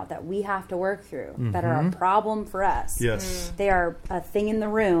relationship now that we have to work through, that are a problem for us. Yes. They are a thing in the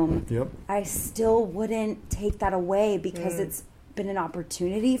room. Yep. I still wouldn't take that away because it's been an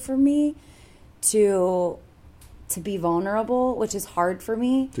opportunity for me to be vulnerable, which is hard for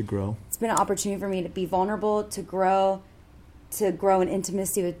me. To grow. It's been an opportunity for me to be vulnerable, to grow in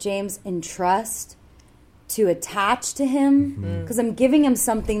intimacy with James, in trust, to attach to him, because I'm giving him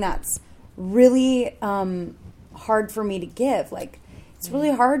something that's really hard for me to give. Like, it's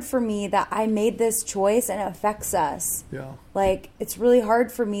really hard for me that I made this choice and it affects us. Yeah. Like, it's really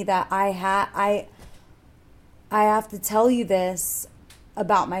hard for me that I have to tell you this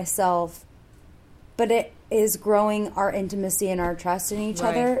about myself, but it is growing our intimacy and our trust in each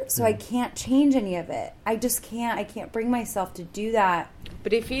other. So I can't change any of it. I just can't. I can't bring myself to do that.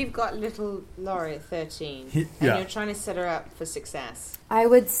 But if you've got little Lori at 13 and you're trying to set her up for success, I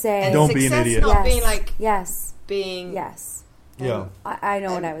would say... And don't be an idiot. Not being like... Yes. Being... Yes. Yeah. I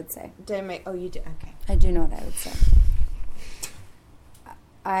know what I would say. Don't make... Oh, you do? Okay. I do know what I would say.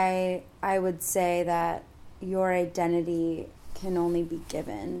 I would say that your identity can only be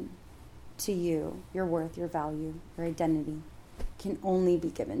given to you. Your worth, your value, your identity can only be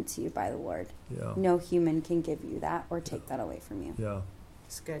given to you by the Lord. Yeah. No human can give you that or take that away from you. Yeah.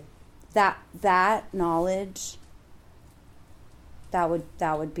 It's good. That knowledge, that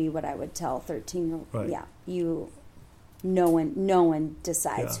would be what I would tell 13-year-old. Right. Yeah. No one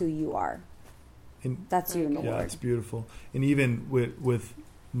decides who you are. And that's you in the Lord. Yeah, it's beautiful. And even with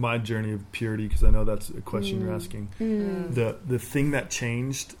my journey of purity, because I know that's a question you're asking, the thing that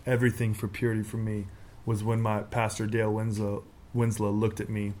changed everything for purity for me was when my pastor Dale Winslow looked at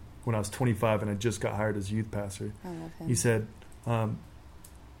me when I was 25 and I just got hired as youth pastor. I love him. He said,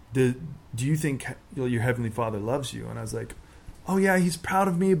 do you think your Heavenly Father loves you? And I was like, oh yeah, he's proud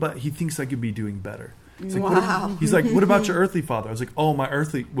of me, but he thinks I could be doing better. He's like, he's like, what about your earthly father? I was like, oh, my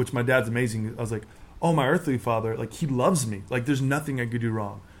earthly, which my dad's amazing. I was like, oh, my earthly father, like, he loves me. Like, there's nothing I could do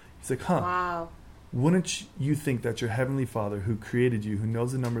wrong. He's like, huh. Wow. Wouldn't you think that your Heavenly Father, who created you, who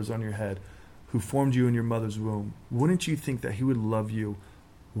knows the numbers on your head, who formed you in your mother's womb, wouldn't you think that he would love you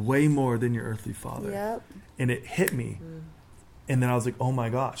way more than your earthly father? Yep. And it hit me. And then I was like, oh my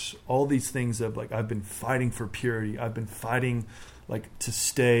gosh, all these things of like, I've been fighting for purity. I've been fighting like to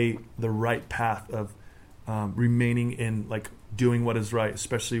stay the right path of remaining in like doing what is right,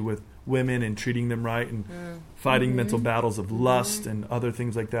 especially with women and treating them right and fighting mental battles of lust and other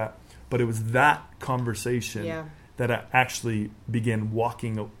things like that. But it was that conversation that I actually began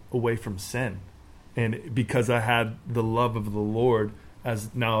walking away from sin. And because I had the love of the Lord as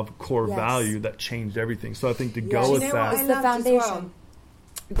now a core value that changed everything. So I think to go with that. It's the foundation.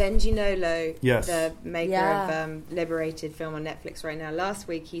 Ben Ginolo, yes. the maker of Liberated film on Netflix right now, last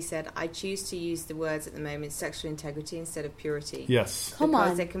week he said, I choose to use the words at the moment sexual integrity instead of purity. Yes.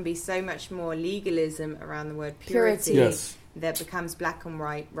 Because there can be so much more legalism around the word purity. Yes. That becomes black and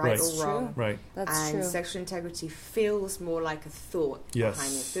white or wrong. Right. That's true. And sexual integrity feels more like a thought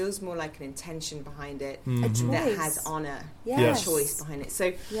behind it. Feels more like an intention behind it. Mm-hmm. That has honor. Yes. Choice behind it.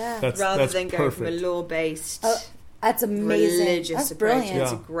 So that's rather than perfect. going from a law-based... That's amazing. Religious That's approach. brilliant.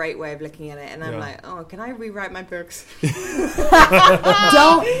 It's a great way of looking at it. And I'm like, oh, can I rewrite my books?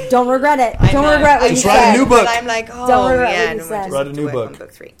 Don't regret it. Don't regret what you said. Just write a new book. But I'm like, don't regret what you said. Write a new book. On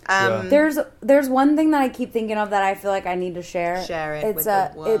book 3. There's one thing that I keep thinking of that I feel like I need to share. Share it with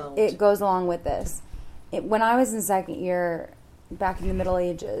the world. It goes along with this. When I was in second year, back in the Middle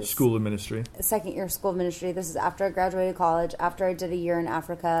Ages. School of ministry. Second year school of ministry. This is after I graduated college, after I did a year in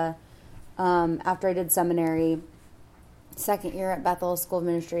Africa, after I did seminary. Second year at Bethel School of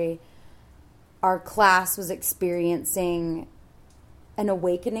Ministry, our class was experiencing an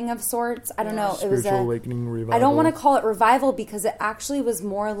awakening of sorts. I don't know. It was spiritual awakening, revival. I don't want to call it revival because it actually was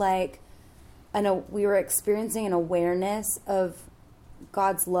more like we were experiencing an awareness of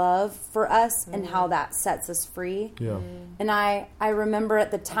God's love for us and how that sets us free. Yeah. And I remember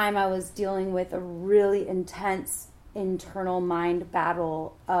at the time I was dealing with a really intense internal mind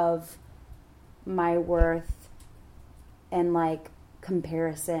battle of my worth and like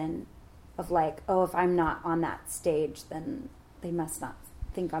comparison of like, oh, if I'm not on that stage, then they must not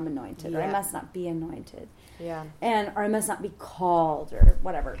think I'm anointed, or I must not be anointed, or I must not be called, or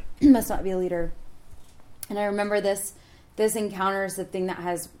whatever, must not be a leader. And I remember this encounter is the thing that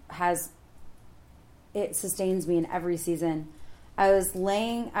has it sustains me in every season. I've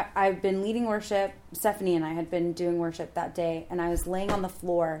been leading worship. Stephanie and I had been doing worship that day, and I was laying on the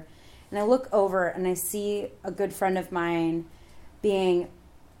floor. And I look over and I see a good friend of mine being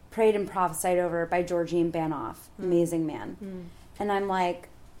prayed and prophesied over by Georgine Banoff, amazing man. And I'm like,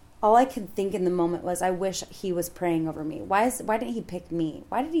 all I could think in the moment was, I wish he was praying over me. Why didn't he pick me?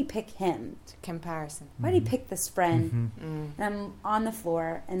 Why did he pick him? Comparison. Why did he pick this friend? And I'm on the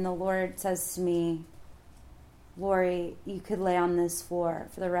floor, and the Lord says to me, Lori, you could lay on this floor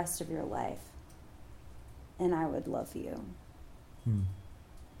for the rest of your life, and I would love you.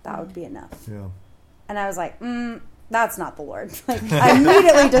 That would be enough. Yeah. And I was like, that's not the Lord. Like, I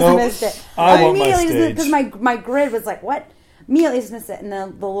immediately dismissed it. I want my stage. Because my grid was like, what? Immediately dismissed it. And the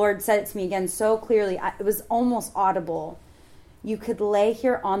Lord said it to me again so clearly. It was almost audible. You could lay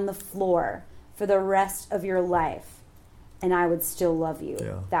here on the floor for the rest of your life, and I would still love you.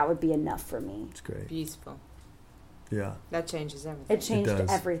 Yeah. That would be enough for me. It's great. Beautiful. Yeah. That changes everything. It changed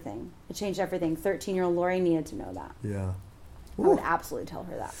everything. It changed everything. 13-year-old Lori needed to know that. Yeah. I would absolutely tell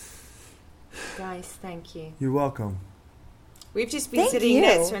her that. Guys, thank you. You're welcome. We've just been sitting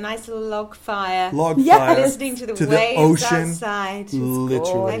next to a nice little log fire. Listening to the waves ocean, outside.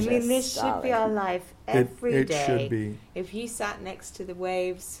 Literally. I mean, this should be our life every day. It should be. If you sat next to the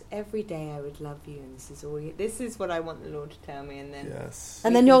waves every day, I would love you. And this is what I want the Lord to tell me. And then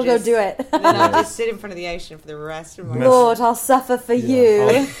and then you'll go do it. And then I'll just sit in front of the ocean for the rest of my life. Lord, I'll suffer for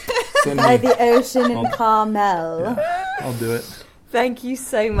you by the ocean in Carmel. Yeah, I'll do it. Thank you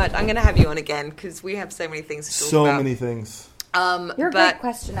so much. I'm going to have you on again because we have so many things to talk about. So many things. You're a great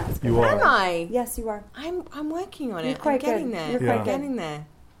question asker. You are. Am I? Yes, you are. I'm working on it. You're quite getting there. You're quite getting there.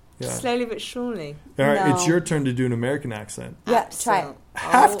 Yeah. Slowly but surely. All right, it's your turn to do an American accent. Yeah, try it.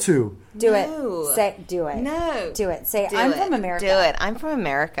 Have to. Do it. Say, do it. No. Do it. Say, I'm from America. Do it. I'm from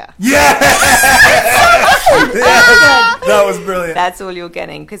America. Yes! That was brilliant. That's all you're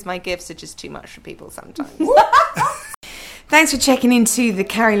getting because my gifts are just too much for people sometimes. Thanks for checking into the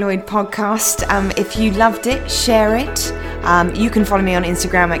Carrie Lloyd podcast. If you loved it, share it. You can follow me on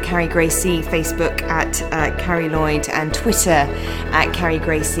Instagram at Carrie Gracie, Facebook at Carrie Lloyd, and Twitter at Carrie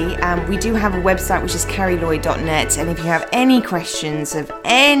Gracie. We do have a website which is carrielloyd.net, and if you have any questions of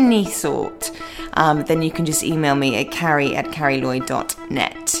any sort, then you can just email me at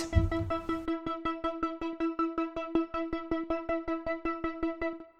carrie@carrielloyd.net.